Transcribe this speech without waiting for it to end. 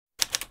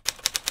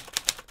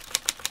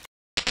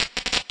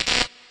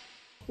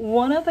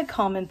One of the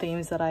common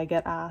themes that I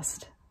get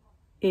asked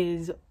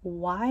is,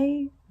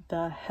 why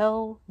the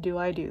hell do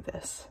I do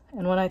this?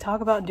 And when I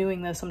talk about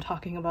doing this, I'm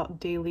talking about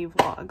daily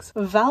vlogs.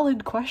 A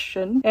valid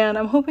question, and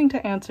I'm hoping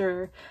to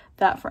answer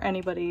that for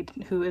anybody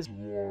who is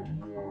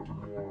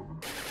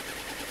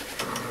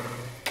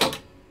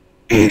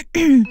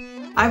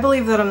I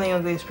believe that I'm the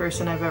ugliest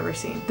person I've ever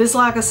seen. This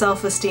lack of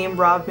self-esteem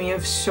robbed me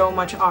of so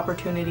much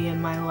opportunity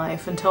in my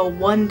life until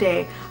one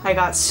day I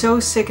got so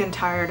sick and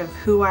tired of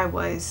who I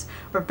was,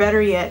 or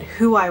better yet,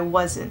 who I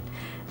wasn't,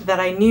 that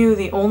I knew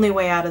the only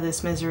way out of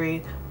this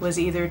misery was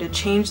either to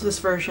change this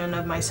version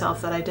of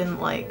myself that I didn't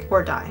like,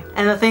 or die.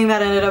 And the thing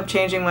that ended up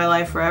changing my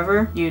life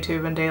forever?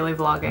 YouTube and daily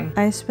vlogging.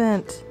 I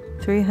spent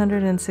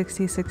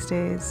 366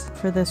 days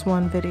for this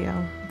one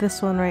video.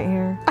 This one right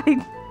here.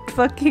 I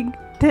fucking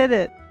did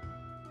it.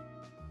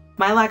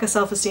 My lack of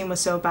self-esteem was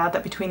so bad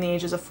that between the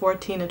ages of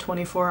 14 and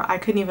 24, I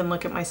couldn't even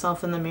look at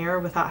myself in the mirror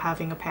without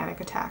having a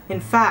panic attack. In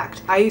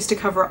fact, I used to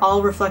cover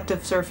all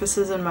reflective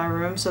surfaces in my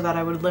room so that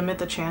I would limit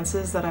the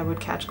chances that I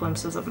would catch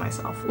glimpses of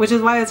myself. Which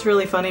is why it's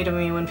really funny to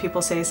me when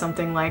people say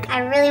something like, I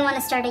really want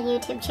to start a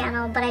YouTube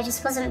channel, but I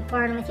just wasn't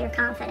born with your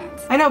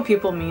confidence. I know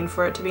people mean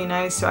for it to be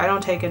nice, so I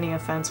don't take any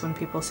offense when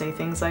people say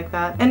things like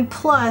that. And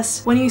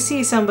plus, when you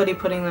see somebody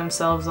putting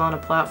themselves on a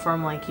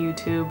platform like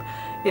YouTube,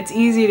 it's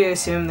easy to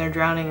assume they're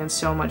drowning in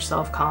so much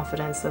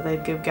self-confidence that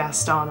they'd give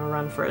Gaston a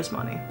run for his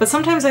money. But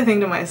sometimes I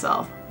think to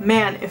myself,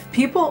 man, if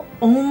people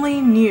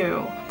only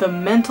knew the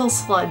mental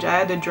sludge I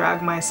had to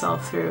drag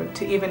myself through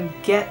to even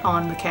get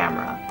on the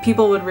camera,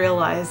 people would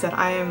realize that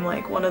I am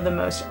like one of the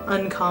most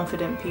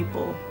unconfident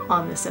people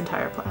on this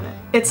entire planet.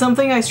 It's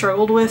something I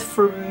struggled with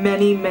for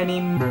many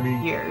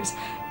years.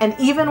 And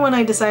even when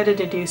I decided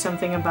to do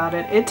something about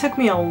it, it took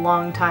me a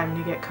long time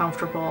to get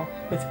comfortable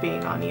with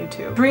being on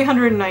YouTube.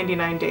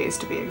 399 days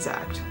to be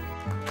exact.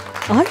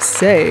 I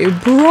say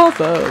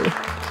bravo! This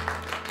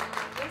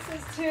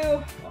is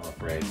to I'm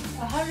afraid.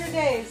 100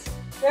 days.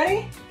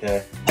 Ready?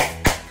 Okay.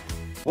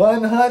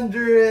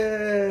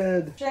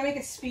 100! Should I make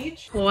a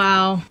speech?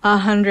 Wow,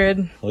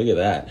 100. Look at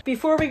that.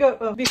 Before we go,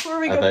 I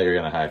thought you were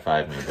gonna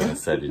high-five me, but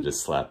instead you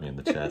just slapped me in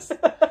the chest.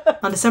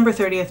 On December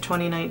 30th,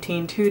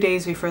 2019, 2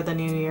 days before the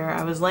new year,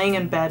 I was laying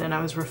in bed and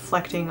I was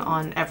reflecting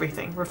on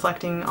everything.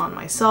 Reflecting on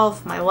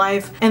myself, my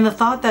life, and the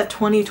thought that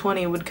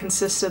 2020 would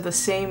consist of the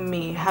same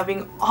me,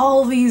 having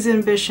all these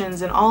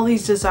ambitions and all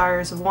these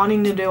desires of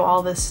wanting to do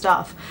all this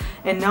stuff,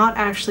 and not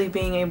actually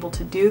being able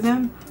to do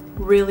them,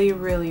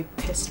 really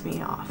pissed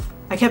me off.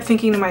 I kept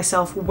thinking to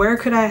myself, where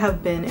could I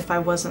have been if I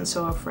wasn't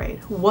so afraid?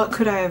 What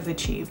could I have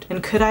achieved?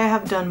 And could I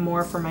have done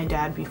more for my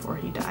dad before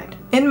he died?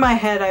 In my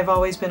head, I've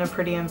always been a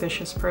pretty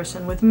ambitious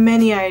person with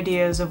many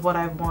ideas of what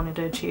I've wanted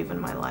to achieve in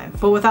my life.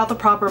 But without the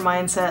proper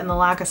mindset and the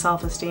lack of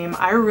self-esteem,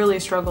 I really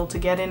struggled to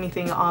get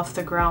anything off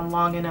the ground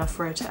long enough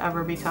for it to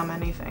ever become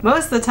anything.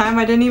 Most of the time,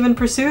 I didn't even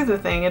pursue the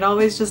thing. It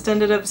always just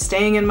ended up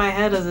staying in my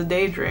head as a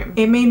daydream.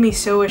 It made me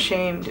so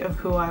ashamed of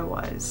who I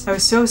was. I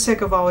was so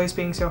sick of always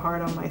being so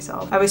hard on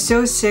myself. I was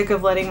so sick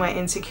of letting my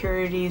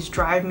insecurities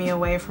drive me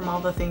away from all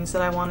the things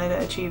that I wanted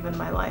to achieve in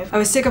my life. I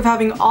was sick of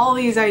having all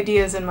these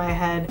ideas in my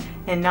head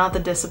and not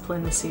the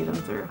discipline to see them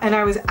through. And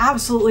I was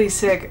absolutely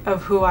sick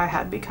of who I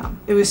had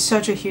become. It was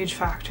such a huge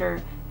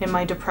factor in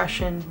my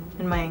depression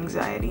and my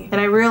anxiety. And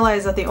I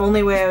realized that the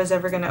only way I was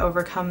ever going to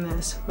overcome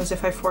this was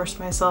if I forced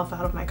myself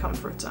out of my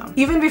comfort zone.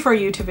 Even before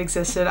YouTube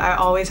existed, I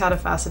always had a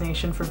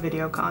fascination for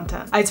video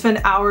content. I'd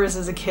spend hours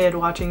as a kid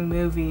watching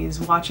movies,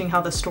 watching how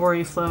the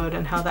story flowed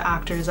and how the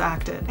actors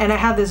acted. And I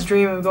had this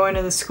dream of going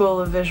to the School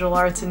of Visual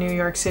Arts in New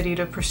York City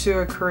to pursue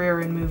a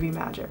career in movie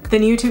magic.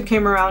 Then YouTube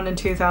came around in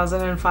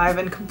 2005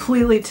 and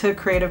completely took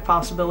creative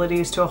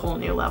possibilities to a whole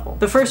new level.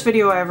 The first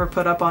video I ever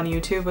put up on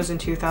YouTube was in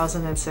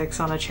 2006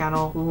 on a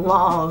channel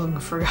long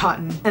forgotten.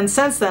 And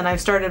since then,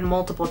 I've started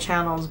multiple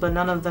channels, but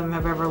none of them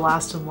have ever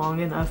lasted long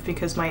enough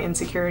because my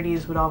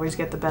insecurities would always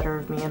get the better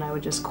of me and I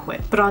would just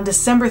quit. But on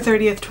December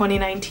 30th,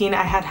 2019,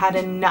 I had had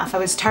enough. I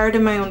was tired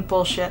of my own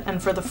bullshit,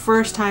 and for the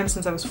first time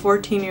since I was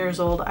 14 years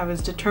old, I was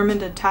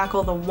determined to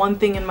tackle the one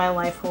thing in my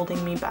life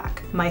holding me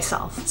back: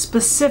 myself.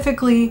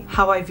 Specifically,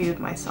 how I viewed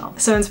myself.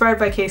 So inspired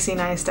by Casey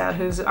Neistat,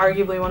 who's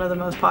arguably one of the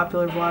most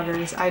popular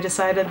vloggers, I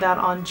decided that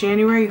on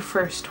January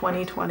 1st,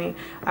 2020,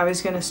 I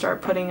was going to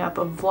start putting up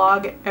a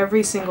vlog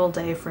every single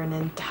day for an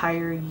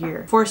entire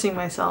year, forcing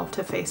myself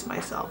to face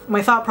myself.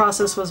 My thought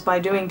process was, by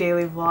doing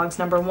daily vlogs,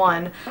 number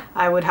one,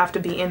 I would have to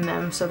be in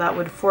them, so that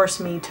would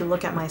force me to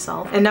look at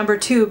myself. And number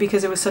two,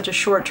 because it was such a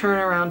short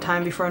turnaround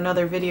time before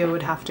another video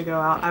would have to go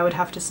out, I would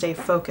have to stay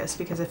focused,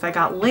 because if I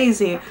got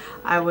lazy,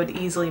 I would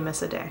easily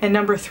miss a day. And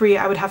number three,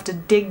 I would have to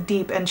dig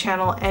deep and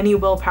channel any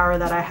willpower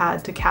that I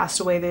had to cast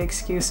away the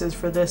excuses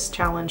for this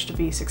challenge to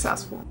be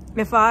successful.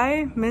 If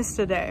I missed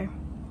a day,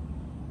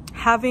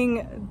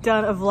 having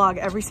done a vlog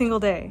every single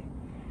day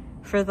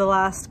for the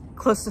last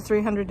close to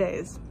 300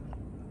 days,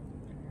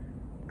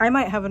 I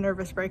might have a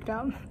nervous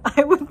breakdown.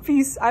 I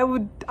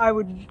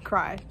would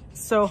cry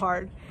so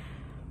hard.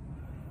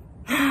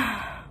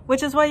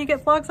 Which is why you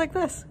get vlogs like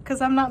this,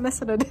 because I'm not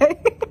missing a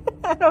day.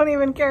 I don't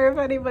even care if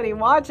anybody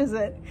watches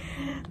it.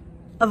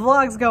 A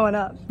vlog's going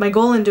up. My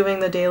goal in doing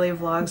the daily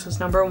vlogs was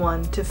number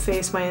 1, to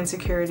face my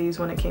insecurities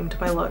when it came to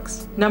my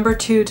looks. Number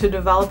 2, to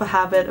develop a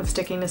habit of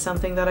sticking to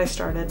something that I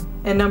started.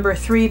 And number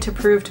 3, to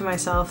prove to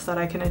myself that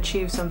I can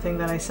achieve something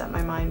that I set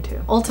my mind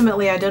to.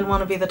 Ultimately, I didn't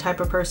want to be the type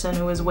of person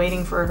who was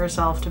waiting for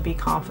herself to be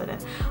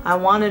confident. I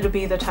wanted to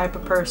be the type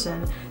of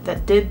person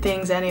that did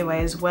things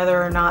anyways,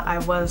 whether or not I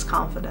was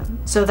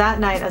confident. So that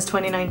night, as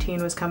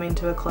 2019 was coming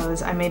to a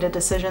close, I made a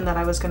decision that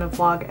I was going to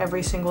vlog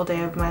every single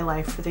day of my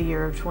life for the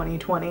year of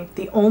 2020.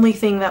 The only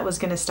thing that was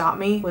going to stop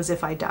me was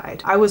if I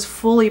died. I was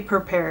fully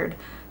prepared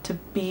to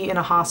be in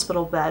a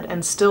hospital bed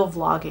and still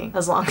vlogging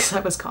as long as I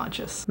was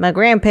conscious. My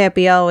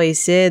grandpappy always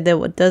said that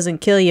what doesn't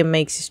kill you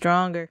makes you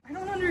stronger. I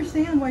don't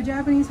understand why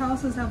Japanese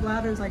houses have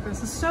ladders like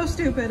this. It's so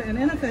stupid and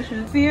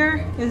inefficient.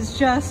 Fear is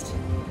just,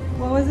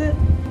 what was it?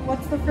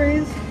 What's the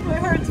phrase? My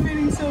heart's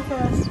beating so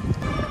fast.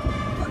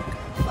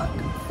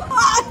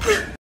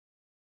 Fuck!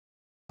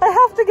 I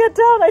have to get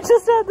down. I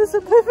just had this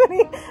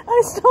epiphany.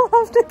 I still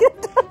have to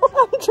get down.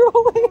 I'm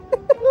drooling.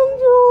 I'm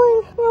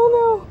drooling.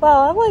 Oh no.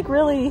 Wow, I'm like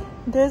really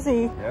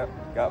dizzy.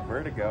 Yep, got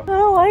vertigo. I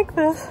don't like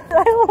this.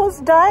 I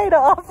almost died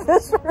off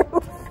this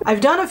roof. I've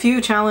done a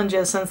few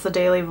challenges since the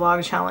daily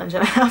vlog challenge,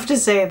 and I have to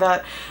say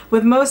that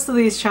with most of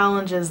these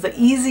challenges, the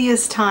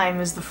easiest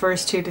time is the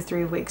first 2 to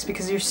 3 weeks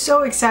because you're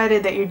so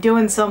excited that you're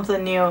doing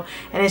something new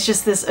and it's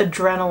just this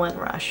adrenaline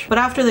rush. But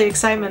after the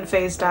excitement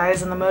phase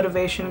dies and the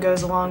motivation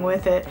goes along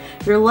with it,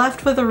 you're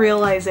left with a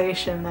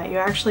realization that you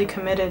actually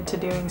committed to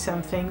doing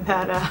something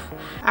that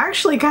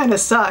actually kind of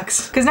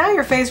sucks. Because now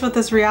you're faced with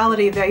this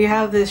reality that you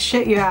have this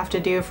shit you have to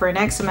do for an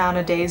X amount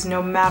of days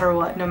no matter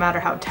what, no matter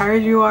how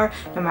tired you are,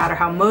 no matter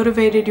how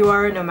motivated you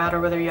are, no matter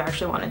whether you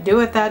actually want to do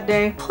it that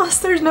day. Plus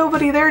there's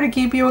nobody there to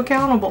keep you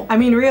accountable. I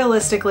mean,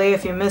 realistically,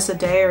 if you miss a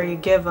day or you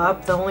give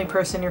up, the only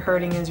person you're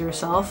hurting is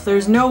yourself.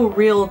 There's no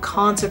real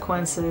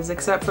consequences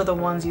except for the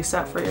ones you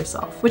set for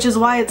yourself, which is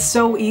why it's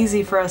so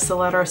easy for us to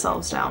let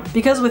ourselves down.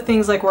 Because with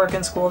things like work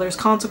and school, there's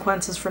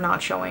consequences for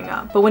not showing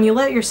up. But when you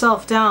let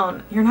yourself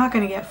down, you're not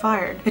going to get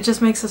fired. It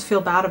just makes us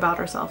feel bad about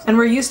ourselves. And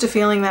we're used to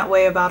feeling that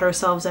way about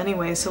ourselves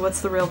anyway, so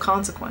what's the real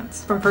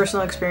consequence? From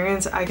personal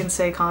experience, I can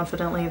say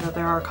confidently that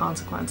there are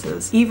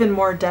consequences, even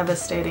more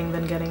devastating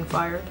than getting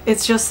fired.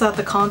 It's just that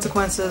the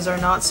consequences are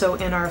not so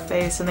in our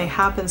face and they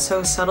happen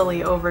so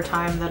subtly over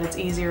time that it's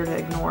easier to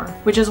ignore,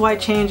 which is why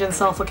change and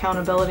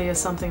self-accountability is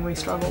something we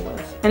struggle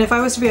with. And if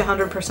I was to be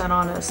 100%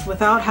 honest,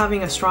 without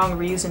having a strong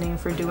reasoning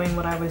for doing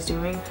what I was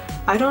doing,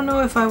 I don't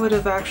know if I would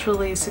have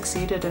actually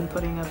succeeded in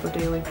putting up a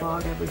daily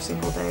vlog every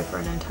single day for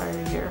an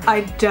entire year.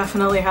 I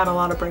definitely had a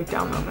lot of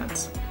breakdown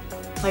moments.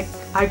 Like,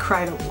 I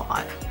cried a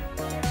lot.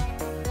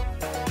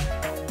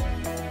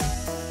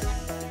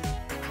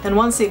 And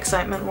once the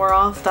excitement wore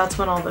off, that's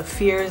when all the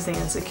fears, the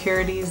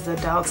insecurities, the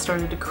doubts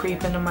started to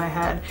creep into my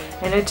head,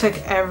 and it took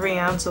every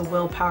ounce of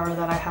willpower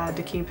that I had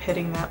to keep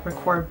hitting that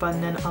record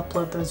button and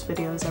upload those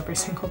videos every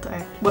single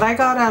day. What I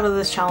got out of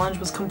this challenge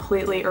was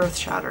completely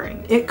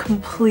earth-shattering. It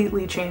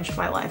completely changed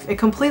my life. It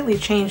completely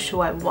changed who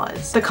I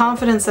was. The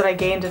confidence that I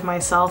gained in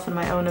myself and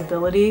my own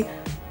ability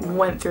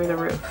went through the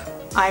roof.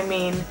 I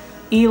mean,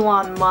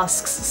 Elon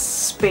Musk's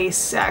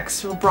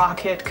SpaceX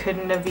rocket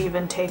couldn't have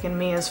even taken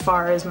me as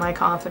far as my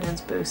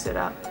confidence boosted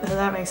up. Does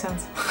that make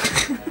sense?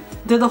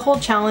 Did the whole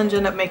challenge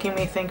end up making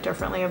me think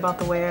differently about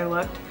the way I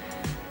looked?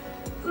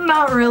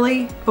 Not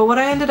really, but what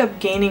I ended up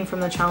gaining from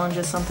the challenge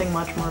is something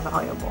much more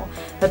valuable.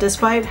 That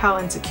despite how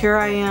insecure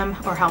I am,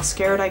 or how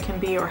scared I can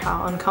be, or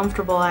how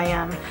uncomfortable I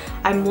am,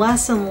 I'm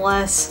less and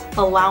less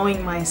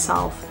allowing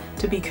myself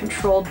to be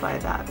controlled by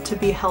that, to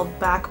be held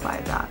back by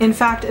that. In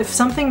fact, if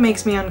something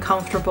makes me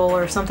uncomfortable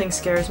or something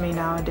scares me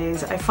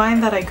nowadays, I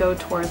find that I go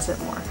towards it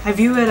more. I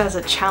view it as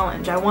a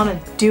challenge. I want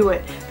to do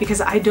it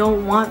because I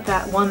don't want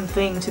that one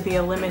thing to be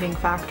a limiting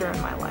factor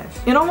in my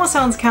life. It almost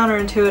sounds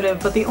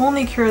counterintuitive, but the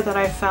only cure that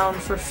I've found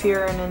for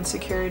fear and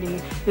insecurity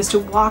is to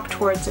walk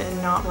towards it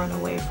and not run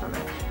away from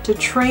it. To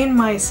train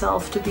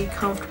myself to be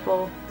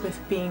comfortable with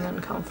being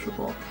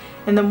uncomfortable.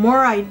 And the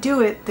more I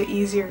do it, the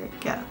easier it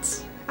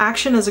gets.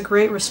 Action is a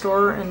great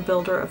restorer and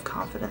builder of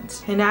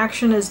confidence.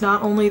 Inaction is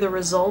not only the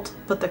result,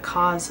 but the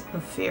cause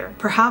of fear.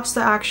 Perhaps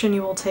the action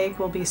you will take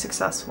will be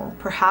successful.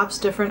 Perhaps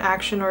different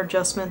action or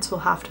adjustments will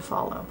have to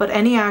follow. But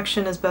any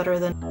action is better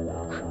than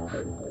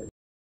no.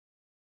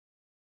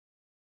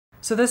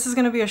 So this is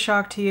going to be a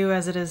shock to you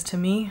as it is to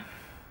me,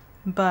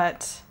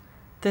 but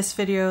this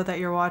video that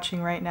you're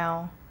watching right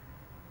now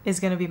is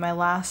going to be my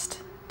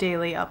last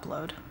daily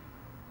upload.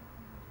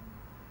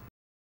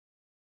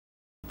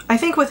 I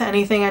think with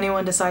anything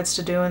anyone decides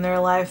to do in their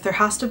life, there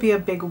has to be a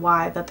big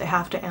why that they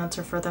have to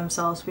answer for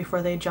themselves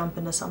before they jump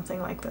into something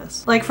like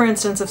this. Like for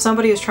instance, if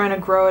somebody is trying to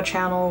grow a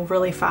channel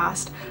really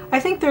fast, I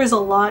think there's a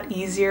lot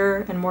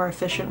easier and more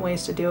efficient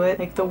ways to do it,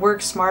 like the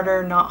work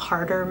smarter, not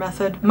harder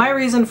method. My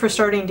reason for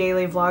starting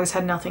daily vlogs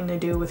had nothing to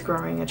do with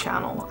growing a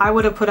channel. I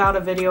would have put out a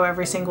video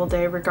every single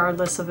day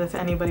regardless of if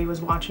anybody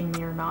was watching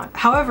me or not.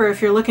 However,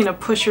 if you're looking to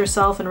push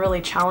yourself and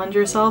really challenge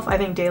yourself, I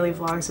think daily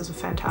vlogs is a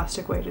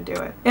fantastic way to do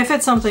it. If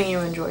it's something you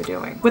enjoy. enjoy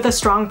doing. With a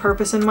strong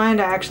purpose in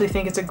mind, I actually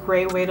think it's a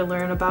great way to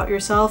learn about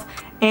yourself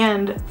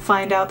and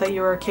find out that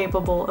you are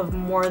capable of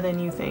more than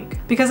you think.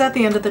 Because at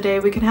the end of the day,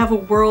 we can have a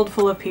world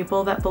full of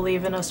people that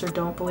believe in us or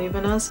don't believe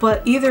in us,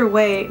 but either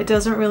way, it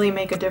doesn't really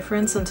make a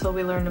difference until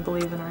we learn to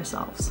believe in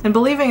ourselves. And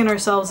believing in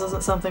ourselves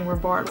isn't something we're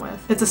born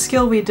with. It's a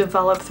skill we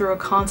develop through a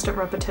constant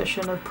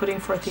repetition of putting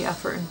forth the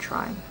effort and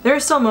trying. There are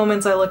still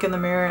moments I look in the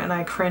mirror and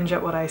I cringe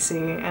at what I see,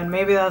 and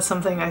maybe that's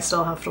something I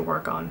still have to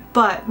work on.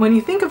 But when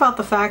you think about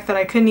the fact that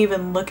I couldn't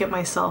even look at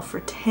myself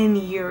for 10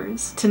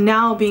 years, to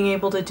now being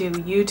able to do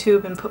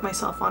YouTube and put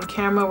myself on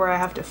camera where I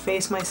have to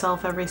face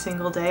myself every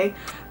single day,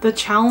 the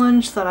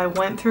challenge that I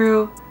went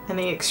through and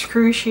the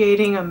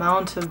excruciating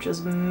amount of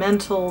just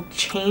mental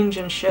change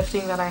and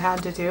shifting that I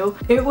had to do,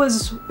 it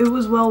was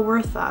well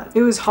worth that.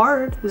 It was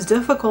hard, it was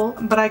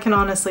difficult, but I can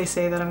honestly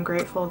say that I'm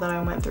grateful that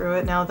I went through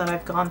it now that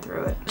I've gone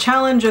through it.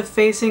 Challenge of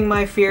facing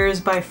my fears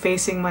by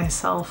facing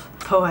myself.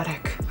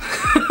 Poetic.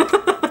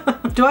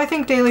 Do I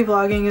think daily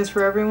vlogging is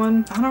for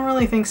everyone? I don't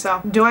really think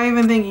so. Do I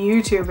even think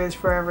YouTube is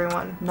for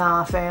everyone?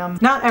 Nah, fam.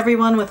 Not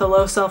everyone with a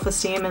low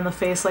self-esteem and the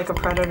face like a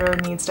predator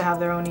needs to have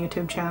their own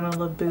YouTube channel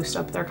to boost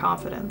up their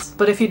confidence.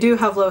 But if you do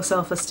have low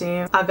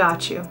self-esteem, I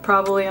got you.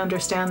 Probably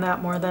understand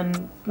that more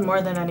than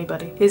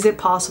anybody. Is it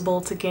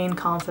possible to gain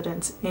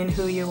confidence in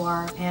who you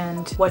are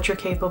and what you're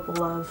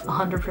capable of?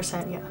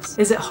 100% yes.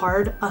 Is it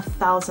hard?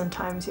 1,000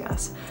 times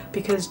yes.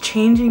 Because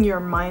changing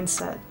your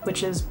mindset,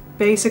 which is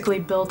basically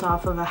built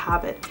off of a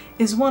habit,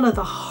 is one of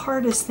the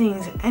hardest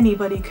things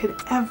anybody could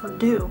ever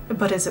do.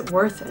 But is it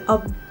worth it?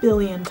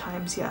 1,000,000,000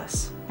 times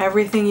yes.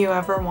 Everything you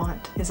ever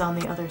want is on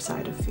the other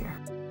side of fear.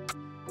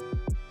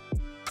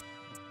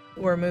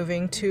 We're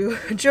moving to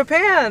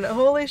Japan,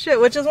 holy shit,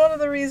 which is one of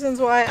the reasons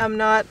why I'm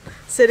not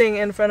sitting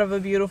in front of a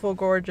beautiful,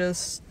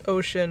 gorgeous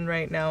ocean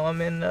right now.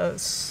 I'm in a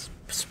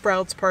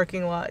Sprouts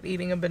parking lot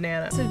eating a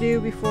banana. To do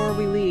before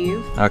we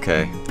leave.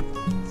 Okay.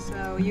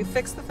 So you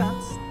fix the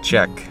fence.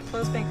 Check.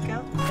 Close bank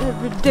account.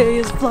 Every day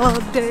is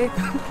vlog day.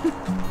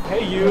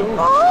 Hey you!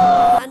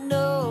 Oh! I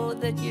know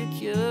that you're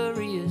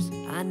curious,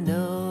 I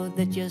know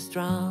that you're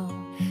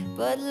strong,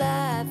 but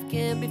life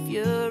can be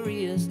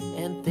furious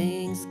and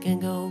things can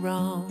go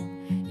wrong.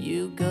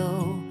 You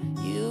go,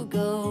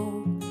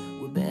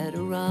 we're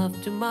better off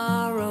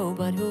tomorrow,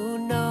 but who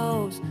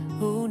knows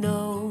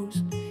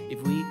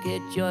if we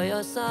get joy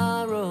or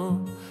sorrow.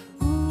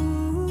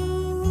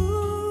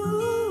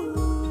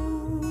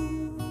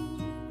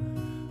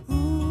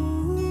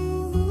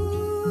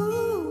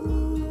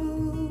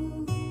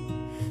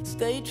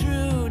 Stay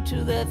true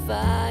to that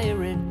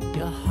fire in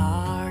your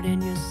heart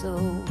and your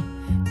soul.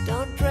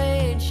 Don't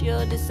drench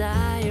your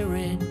desire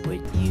in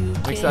what you I'm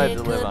can't excited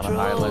to live on an control.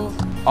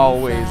 island,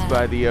 always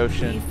by the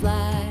ocean. We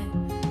fly,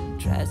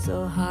 try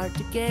so hard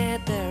to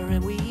get there,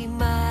 and we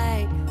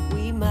might.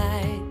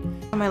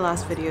 On my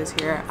last videos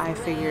here, I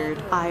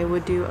figured I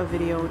would do a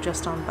video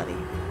just on Buddy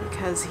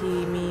because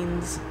he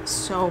means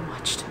so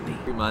much to me.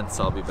 3 months,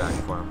 I'll be back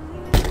for him.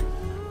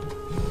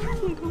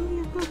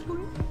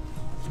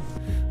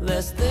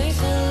 There's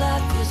things in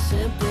life you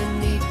simply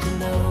need to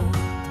know,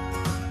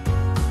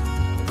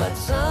 but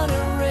sun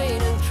and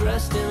rain and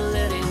trust in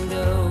letting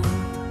go.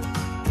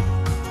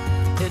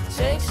 It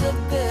takes a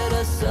bit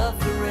of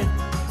suffering,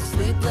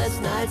 sleepless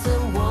nights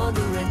and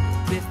wandering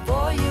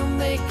before you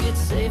make it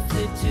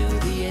safely to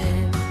the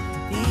end,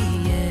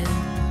 the end.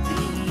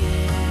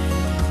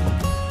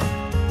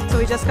 So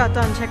we just got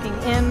done checking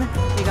in,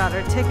 we got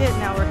our ticket,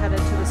 now we're headed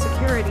to the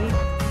security.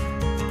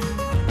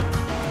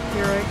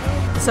 Here we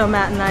go. So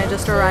Matt and I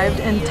just arrived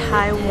in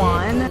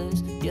Taiwan.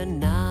 You're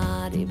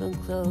not even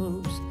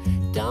close.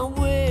 Don't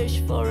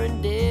wish for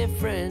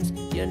indifference.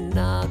 You're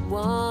not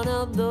one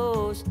of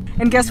those.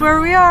 And guess where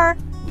we are?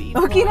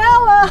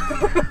 Okinawa!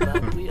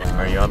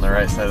 Are you on the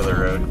right side of the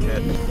road,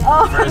 kid?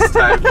 Oh. First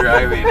time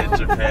driving in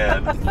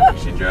Japan.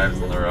 She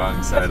drives on the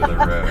wrong side of the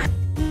road.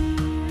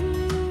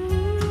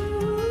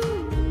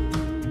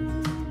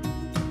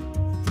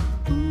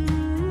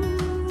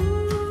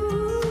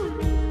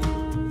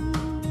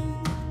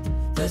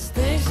 There's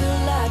things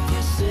in life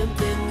you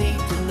simply need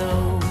to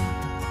know,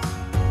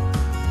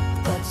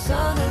 but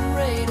sun and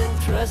rain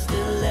and trust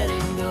in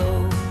letting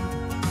go.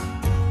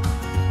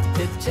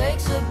 It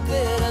takes a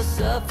bit of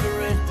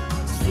suffering,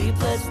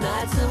 sleepless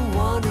nights and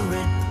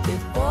wandering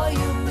before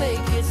you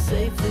make it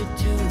safely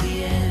to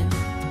the end,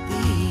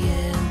 the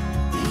end,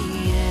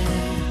 the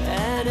end.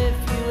 And if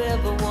you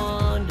ever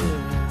wonder,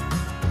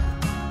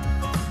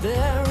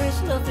 there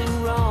is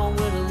nothing wrong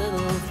with a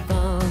little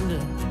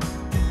thunder.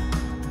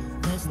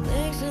 There's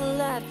things in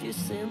life you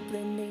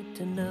simply need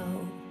to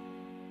know,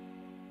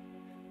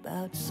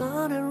 about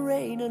sun and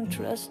rain and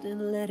trust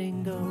in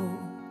letting go.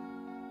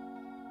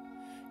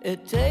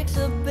 It takes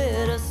a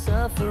bit of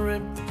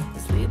suffering,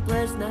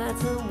 sleepless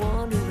nights and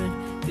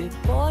wandering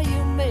before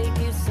you make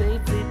it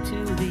safely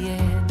to the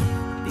end,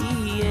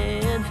 the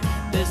end.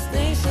 There's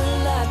things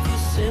in life you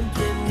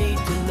simply need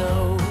to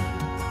know,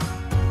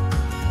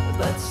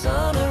 about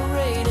sun and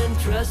rain and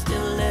trust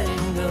in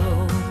letting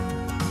go.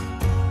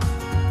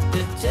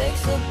 It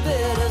takes a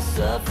bit of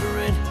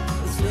suffering,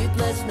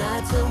 sleepless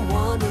nights and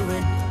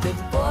wondering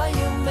before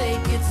you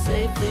make it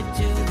safely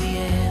to the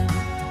end.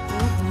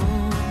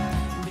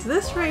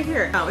 This right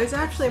here, oh, it's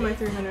actually my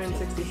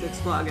 366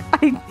 vlog.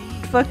 I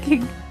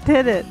fucking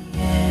did it.